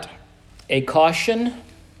a caution,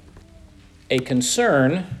 a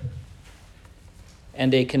concern,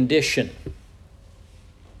 and a condition.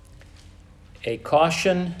 A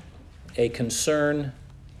caution, a concern,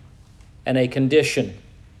 and a condition.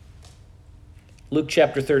 Luke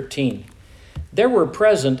chapter 13. There were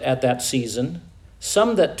present at that season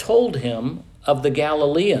some that told him of the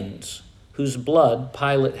Galileans, whose blood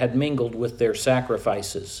Pilate had mingled with their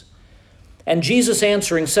sacrifices. And Jesus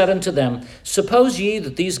answering said unto them, Suppose ye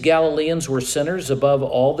that these Galileans were sinners above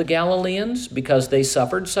all the Galileans, because they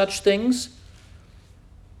suffered such things?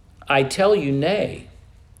 I tell you, nay.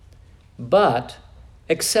 But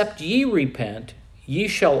except ye repent, ye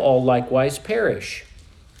shall all likewise perish.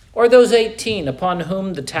 Or those 18 upon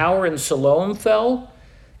whom the tower in Siloam fell,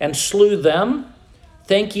 and slew them,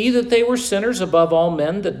 think ye that they were sinners above all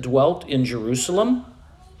men that dwelt in Jerusalem?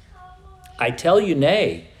 I tell you,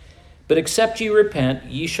 nay. But except ye repent,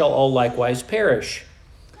 ye shall all likewise perish.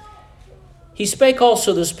 He spake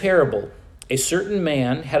also this parable. A certain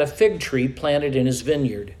man had a fig tree planted in his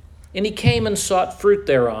vineyard, and he came and sought fruit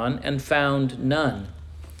thereon, and found none.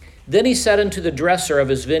 Then he said unto the dresser of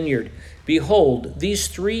his vineyard, Behold, these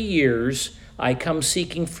 3 years I come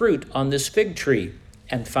seeking fruit on this fig tree,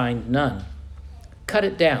 and find none. Cut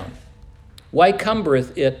it down. Why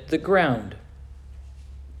cumbereth it the ground?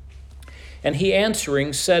 And he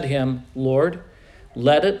answering said him, Lord,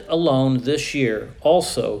 let it alone this year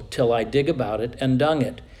also till I dig about it and dung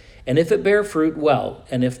it. And if it bear fruit, well,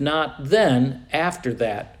 and if not, then after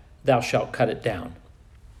that thou shalt cut it down.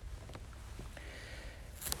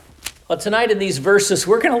 Well, tonight in these verses,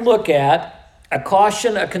 we're going to look at a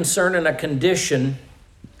caution, a concern, and a condition.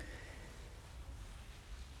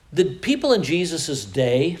 The people in Jesus'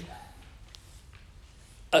 day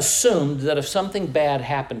assumed that if something bad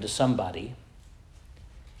happened to somebody,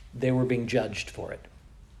 they were being judged for it.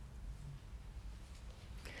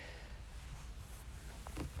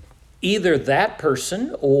 Either that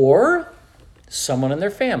person or someone in their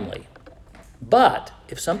family. But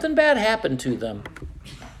if something bad happened to them,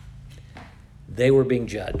 they were being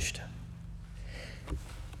judged.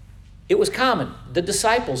 It was common. The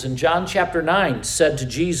disciples in John chapter 9 said to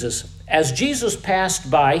Jesus, As Jesus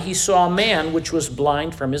passed by, he saw a man which was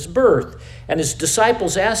blind from his birth. And his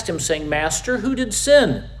disciples asked him, saying, Master, who did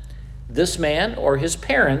sin, this man or his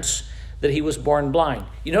parents, that he was born blind?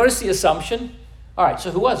 You notice the assumption? All right,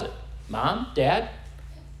 so who was it? Mom, dad,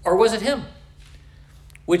 or was it him?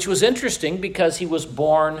 Which was interesting because he was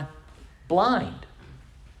born blind.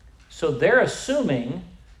 So they're assuming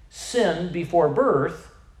sin before birth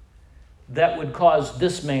that would cause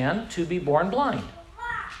this man to be born blind,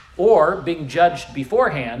 or being judged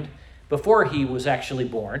beforehand, before he was actually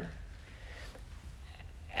born.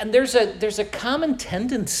 And there's a common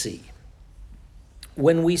tendency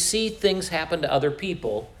when we see things happen to other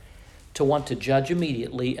people to want to judge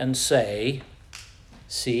immediately and say,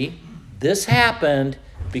 see, this happened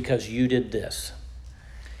because you did this.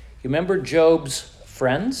 You remember Job's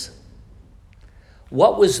friends?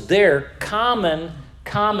 What was their common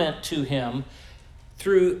comment to him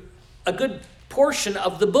through a good portion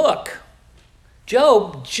of the book?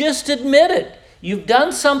 Job, just admit it. You've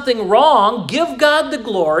done something wrong. Give God the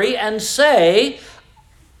glory and say,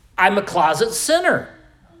 I'm a closet sinner.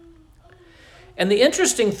 And the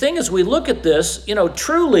interesting thing as we look at this,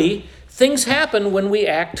 truly things happen when we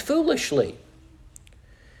act foolishly.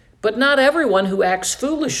 But not everyone who acts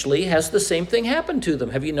foolishly has the same thing happen to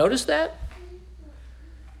them. Have you noticed that?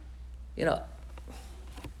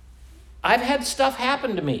 I've had stuff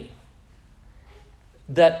happen to me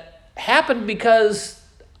that happened because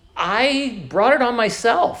I brought it on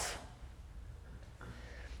myself.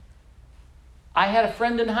 I had a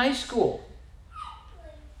friend in high school.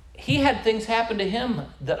 He had things happen to him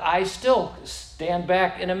that I still stand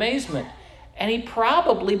back in amazement. And he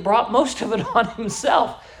probably brought most of it on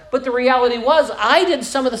himself. But the reality was, I did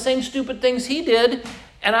some of the same stupid things he did,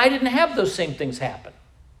 and I didn't have those same things happen.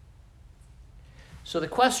 So the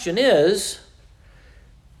question is,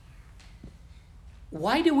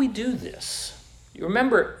 why do we do this? You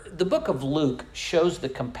remember, the book of Luke shows the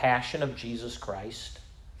compassion of Jesus Christ.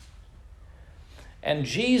 And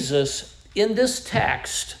Jesus, in this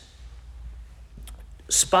text,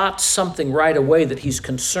 spots something right away that he's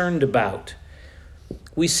concerned about.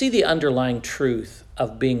 We see the underlying truth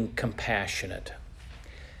of being compassionate.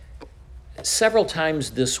 Several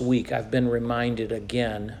times this week, I've been reminded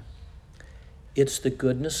again, it's the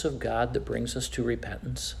goodness of God that brings us to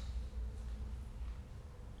repentance.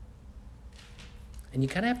 And you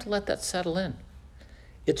kind of have to let that settle in.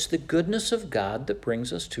 It's the goodness of God that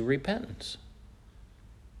brings us to repentance.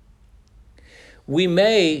 We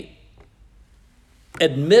may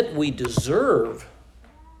admit we deserve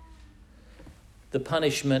the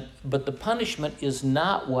punishment, but the punishment is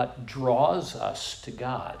not what draws us to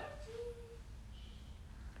God.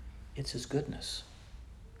 It's His goodness.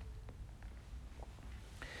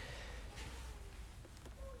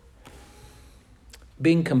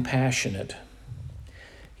 Being compassionate.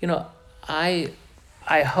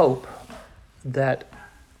 I hope that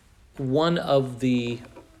one of the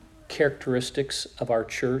characteristics of our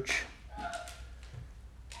church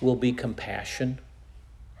will be compassion.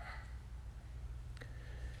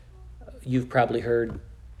 You've probably heard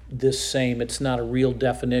this same, it's not a real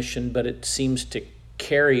definition, but it seems to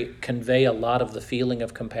convey a lot of the feeling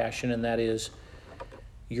of compassion, and that is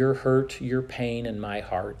your hurt, your pain, and my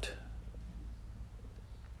heart.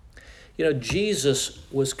 Jesus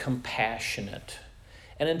was compassionate.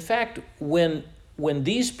 And in fact, when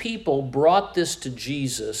these people brought this to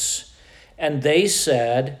Jesus and they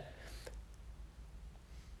said,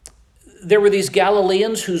 there were these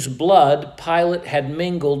Galileans whose blood Pilate had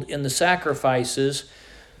mingled in the sacrifices,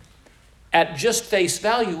 at just face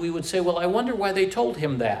value, we would say, well, I wonder why they told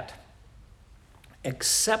him that.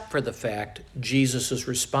 Except for the fact, Jesus'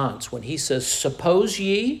 response, when he says, suppose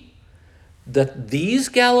ye that these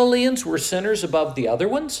Galileans were sinners above the other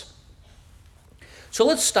ones? So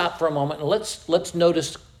let's stop for a moment and let's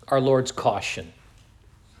notice our Lord's caution.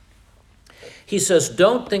 He says,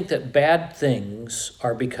 don't think that bad things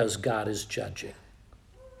are because God is judging.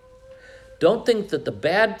 Don't think that the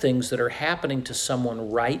bad things that are happening to someone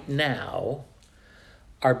right now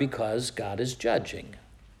are because God is judging.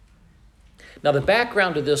 Now, the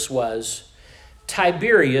background to this was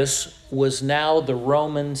Tiberius was now the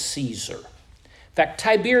Roman Caesar. In fact,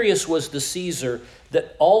 Tiberius was the Caesar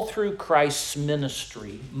that all through Christ's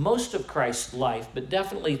ministry, most of Christ's life, but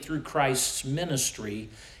definitely through Christ's ministry,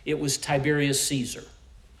 it was Tiberius Caesar.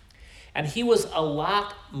 And he was a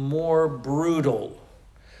lot more brutal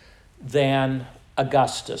than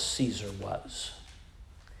Augustus Caesar was.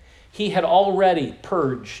 He had already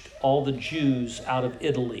purged all the Jews out of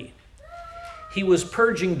Italy. He was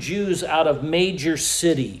purging Jews out of major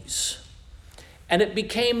cities. And it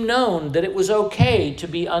became known that it was okay to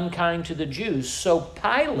be unkind to the Jews. So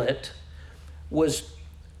Pilate was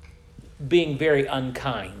being very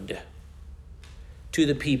unkind to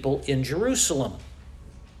the people in Jerusalem.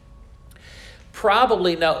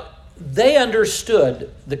 Probably, now, they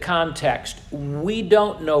understood the context. We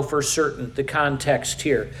don't know for certain the context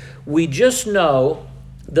here. We just know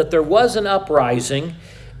that there was an uprising,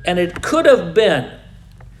 and it could have been,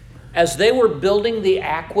 as they were building the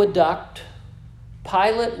aqueduct,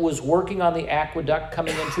 Pilate was working on the aqueduct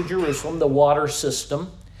coming into Jerusalem, the water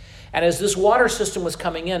system. And as this water system was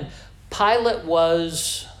coming in, Pilate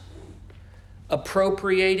was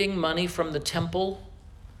appropriating money from the temple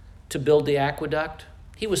to build the aqueduct.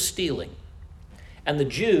 He was stealing. And the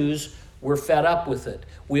Jews were fed up with it.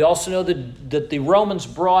 We also know that the Romans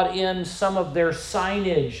brought in some of their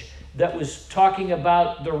signage that was talking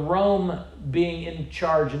about the Rome being in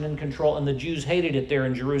charge and in control, and the Jews hated it there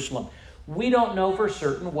in Jerusalem. We don't know for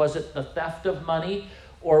certain, was it the theft of money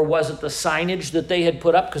or was it the signage that they had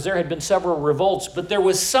put up? Because there had been several revolts, but there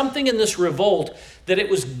was something in this revolt that it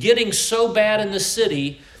was getting so bad in the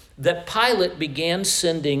city that Pilate began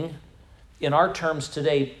sending, in our terms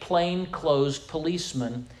today, plain-clothes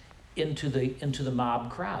policemen into the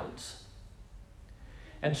mob crowds.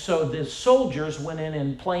 And so the soldiers went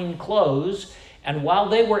in plain clothes, and while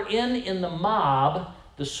they were in the mob,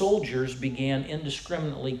 the soldiers began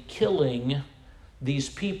indiscriminately killing these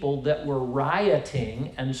people that were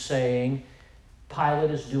rioting and saying,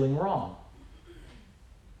 Pilate is doing wrong.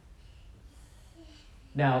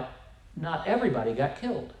 Now, not everybody got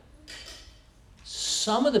killed.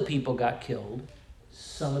 Some of the people got killed.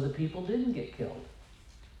 Some of the people didn't get killed.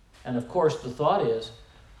 And of course, the thought is,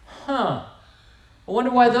 I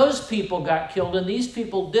wonder why those people got killed and these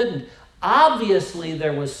people didn't. Obviously,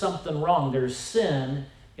 there was something wrong. There's sin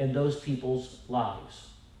in those people's lives.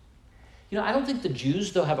 I don't think the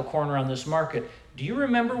Jews, though, have a corner on this market. Do you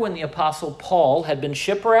remember when the Apostle Paul had been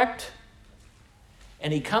shipwrecked?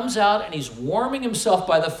 And he comes out and he's warming himself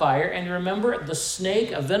by the fire. And you remember the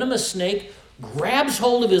snake, a venomous snake, grabs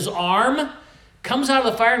hold of his arm, comes out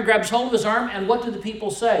of the fire and grabs hold of his arm. And what do the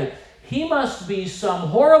people say? He must be some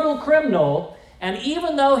horrible criminal. And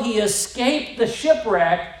even though he escaped the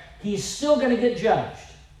shipwreck, he's still going to get judged.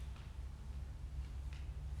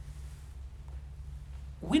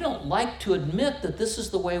 We don't like to admit that this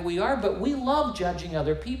is the way we are, but we love judging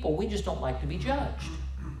other people. We just don't like to be judged.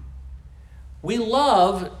 We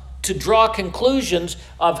love to draw conclusions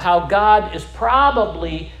of how God is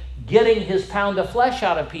probably getting his pound of flesh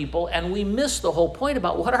out of people, and we miss the whole point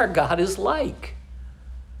about what our God is like.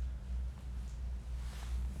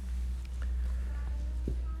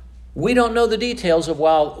 We don't know the details of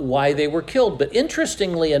why they were killed, but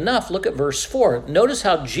interestingly enough, look at verse 4. Notice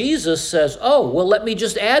how Jesus says, oh, well, let me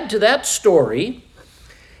just add to that story.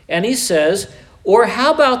 And he says, or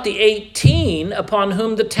how about the 18 upon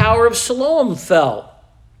whom the Tower of Siloam fell?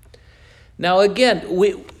 Now again,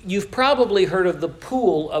 you've probably heard of the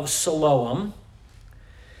Pool of Siloam.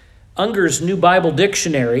 Unger's New Bible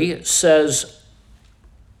Dictionary says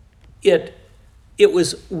it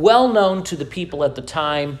was well known to the people at the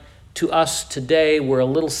time. To us today, we're a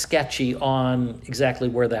little sketchy on exactly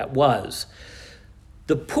where that was.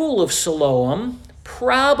 The Pool of Siloam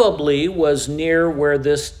probably was near where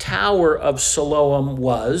this Tower of Siloam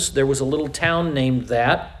was. There was a little town named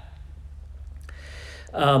that.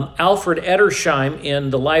 Alfred Edersheim in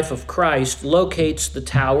The Life of Christ locates the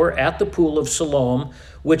tower at the Pool of Siloam,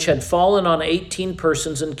 which had fallen on 18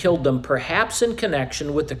 persons and killed them, perhaps in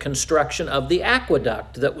connection with the construction of the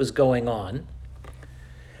aqueduct that was going on.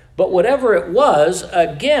 But whatever it was,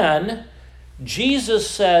 again, Jesus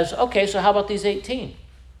says, okay, so how about these 18?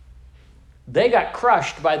 They got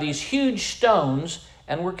crushed by these huge stones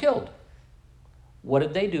and were killed. What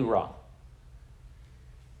did they do wrong?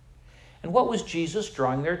 And what was Jesus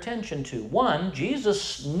drawing their attention to? One,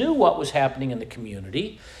 Jesus knew what was happening in the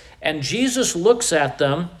community, and Jesus looks at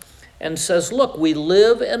them and says, look, we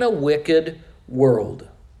live in a wicked world.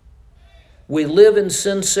 We live in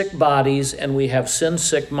sin-sick bodies and we have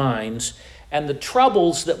sin-sick minds, and the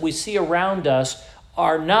troubles that we see around us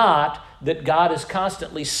are not that God is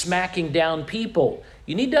constantly smacking down people.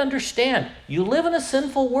 You need to understand, you live in a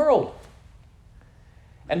sinful world.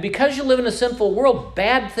 And because you live in a sinful world,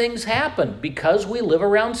 bad things happen because we live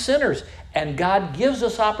around sinners. And God gives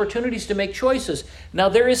us opportunities to make choices. Now,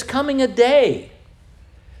 there is coming a day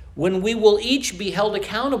when we will each be held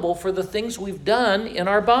accountable for the things we've done in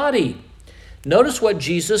our body. Notice what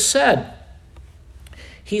Jesus said.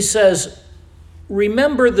 He says,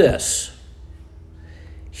 remember this.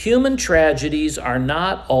 Human tragedies are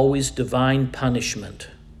not always divine punishment.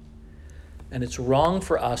 And it's wrong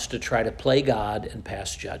for us to try to play God and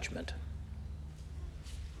pass judgment.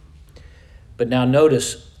 But now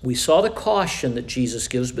notice, we saw the caution that Jesus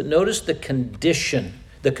gives, but notice the condition,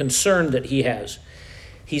 the concern that he has.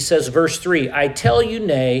 He says, verse 3, I tell you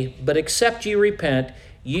nay, but except ye repent,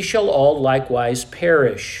 ye shall all likewise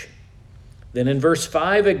perish. Then in verse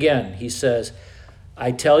 5 again, he says,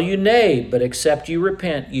 I tell you nay, but except ye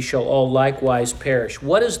repent, ye shall all likewise perish.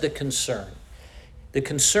 What is the concern? The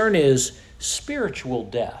concern is spiritual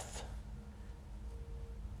death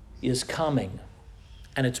is coming,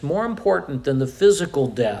 and it's more important than the physical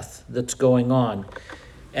death that's going on.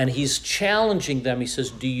 And he's challenging them. He says,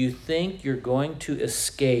 do you think you're going to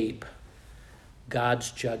escape God's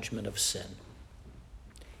judgment of sin?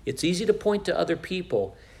 It's easy to point to other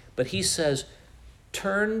people, but he says,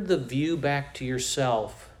 turn the view back to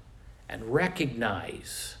yourself and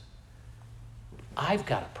recognize, I've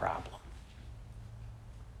got a problem.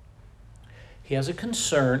 He has a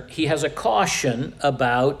concern, he has a caution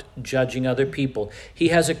about judging other people. He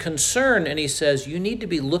has a concern, and he says, you need to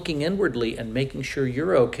be looking inwardly and making sure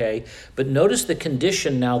you're okay. But notice the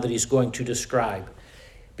condition now that he's going to describe.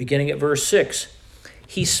 Beginning at verse 6,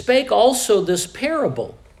 he spake also this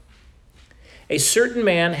parable. A certain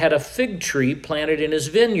man had a fig tree planted in his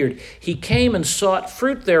vineyard. He came and sought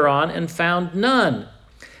fruit thereon and found none.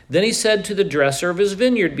 Then he said to the dresser of his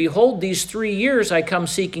vineyard, behold, these 3 years I come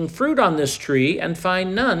seeking fruit on this tree and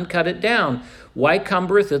find none, cut it down. Why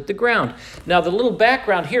cumbereth it the ground? Now the little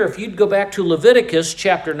background here, if you'd go back to Leviticus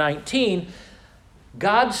chapter 19,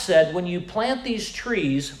 God said when you plant these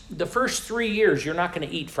trees, the first 3 years you're not going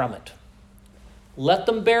to eat from it. Let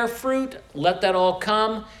them bear fruit, let that all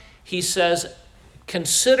come. He says,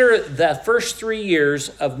 consider the first 3 years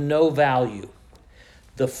of no value.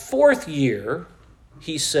 The 4th year,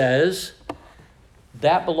 he says,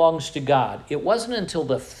 that belongs to God. It wasn't until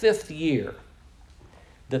the 5th year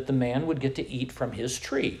that the man would get to eat from his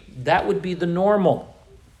tree. That would be the normal.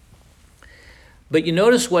 But you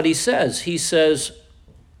notice what he says. He says,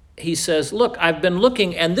 look, I've been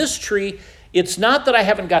looking, and this tree, it's not that I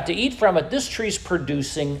haven't got to eat from it. This tree's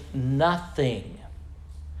producing nothing.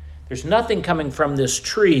 There's nothing coming from this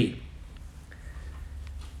tree.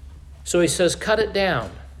 So he says, cut it down.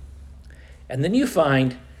 And then you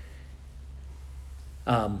find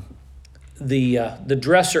the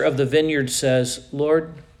dresser of the vineyard says,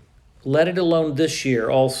 Lord, let it alone this year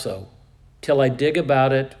also, till I dig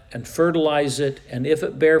about it and fertilize it, and if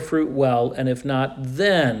it bear fruit, well, and if not,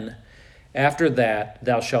 then After that,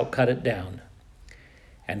 thou shalt cut it down.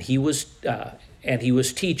 And he was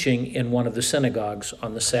teaching in one of the synagogues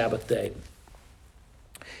on the Sabbath day.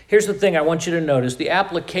 Here's the thing I want you to notice. The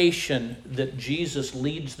application that Jesus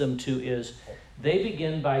leads them to is they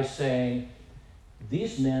begin by saying,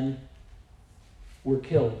 these men were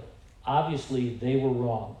killed. Obviously, they were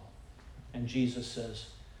wrong. And Jesus says,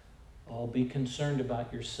 oh, be concerned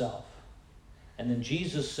about yourself. And then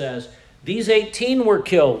Jesus says, these 18 were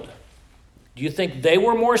killed. Do you think they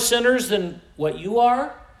were more sinners than what you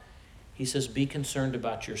are? He says, be concerned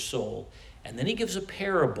about your soul. And then he gives a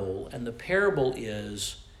parable, and the parable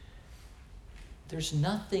is, there's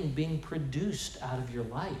nothing being produced out of your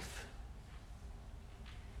life.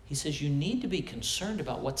 He says you need to be concerned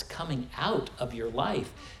about what's coming out of your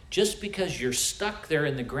life. Just because you're stuck there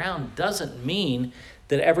in the ground doesn't mean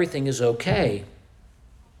that everything is okay.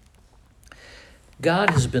 God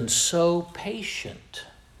has been so patient.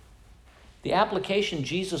 The application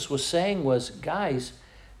Jesus was saying was, guys,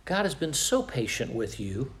 God has been so patient with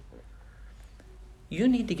you. You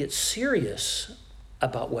need to get serious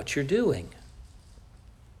about what you're doing.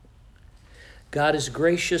 God is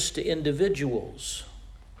gracious to individuals.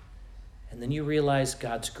 And then you realize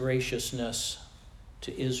God's graciousness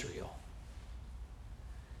to Israel.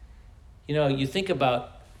 You know, you think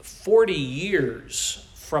about 40 years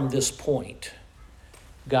from this point,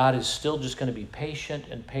 God is still just going to be patient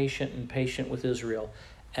and patient and patient with Israel.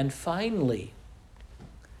 And finally,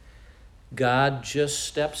 God just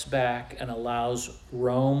steps back and allows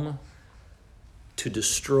Rome to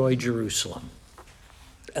destroy Jerusalem.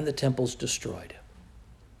 And the temple's destroyed.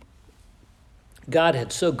 God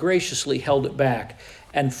had so graciously held it back.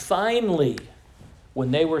 And finally,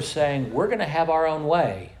 when they were saying, we're going to have our own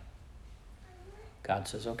way, God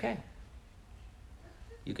says, okay,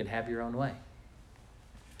 you can have your own way.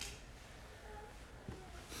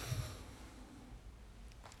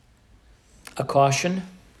 A caution,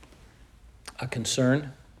 a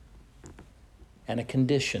concern, and a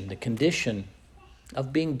condition. The condition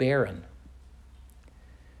of being barren.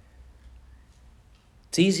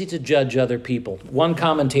 It's easy to judge other people. One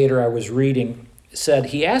commentator I was reading said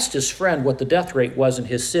he asked his friend what the death rate was in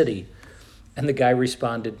his city, and the guy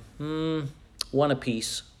responded, 1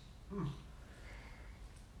 apiece.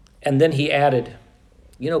 And then he added,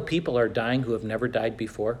 you know, people are dying who have never died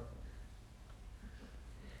before.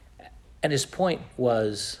 And his point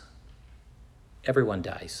was, everyone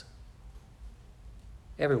dies.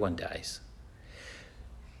 Everyone dies.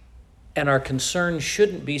 And our concern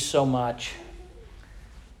shouldn't be so much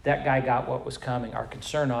that guy got what was coming. Our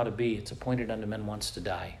concern ought to be, it's appointed unto men once to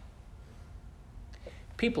die.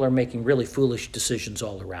 People are making really foolish decisions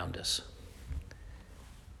all around us.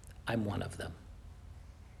 I'm one of them.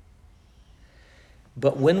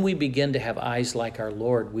 But when we begin to have eyes like our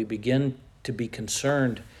Lord, we begin to be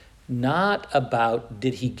concerned not about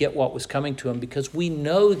did he get what was coming to him, because we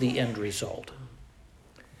know the end result.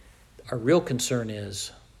 Our real concern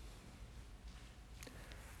is,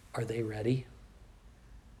 are they ready?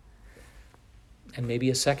 And maybe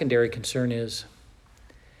a secondary concern is,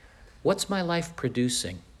 what's my life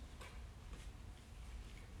producing?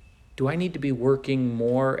 Do I need to be working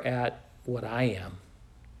more at what I am?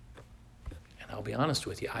 And I'll be honest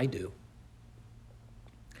with you, I do.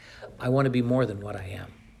 I want to be more than what I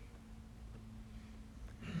am.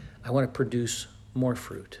 I want to produce more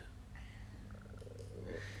fruit.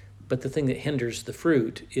 But the thing that hinders the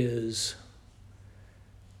fruit is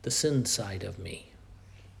the sin side of me.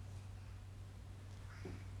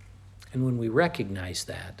 And when we recognize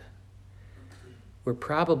that, we're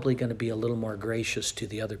probably going to be a little more gracious to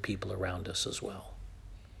the other people around us as well.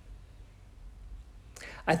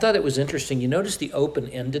 I thought it was interesting. You notice the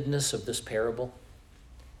open-endedness of this parable?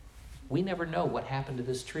 We never know what happened to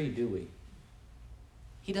this tree, do we?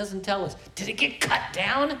 He doesn't tell us. Did it get cut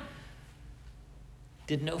down?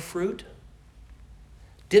 Did no fruit?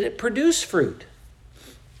 Did it produce fruit?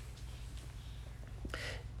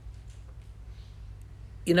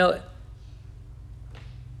 You know,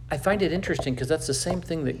 I find it interesting because that's the same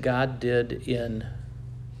thing that God did in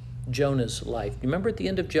Jonah's life. Remember at the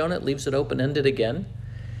end of Jonah, it leaves it open-ended again?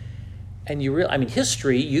 And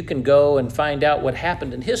history, you can go and find out what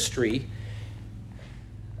happened in history,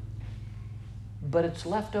 but it's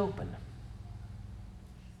left open.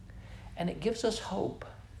 And it gives us hope.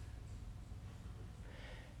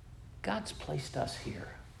 God's placed us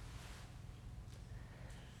here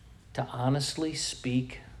to honestly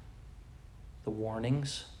speak the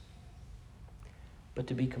warnings, but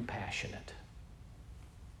to be compassionate.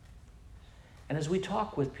 And as we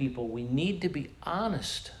talk with people, we need to be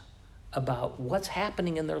honest about what's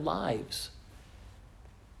happening in their lives.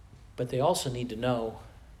 But they also need to know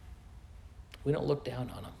we don't look down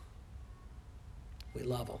on them. We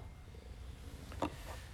love them.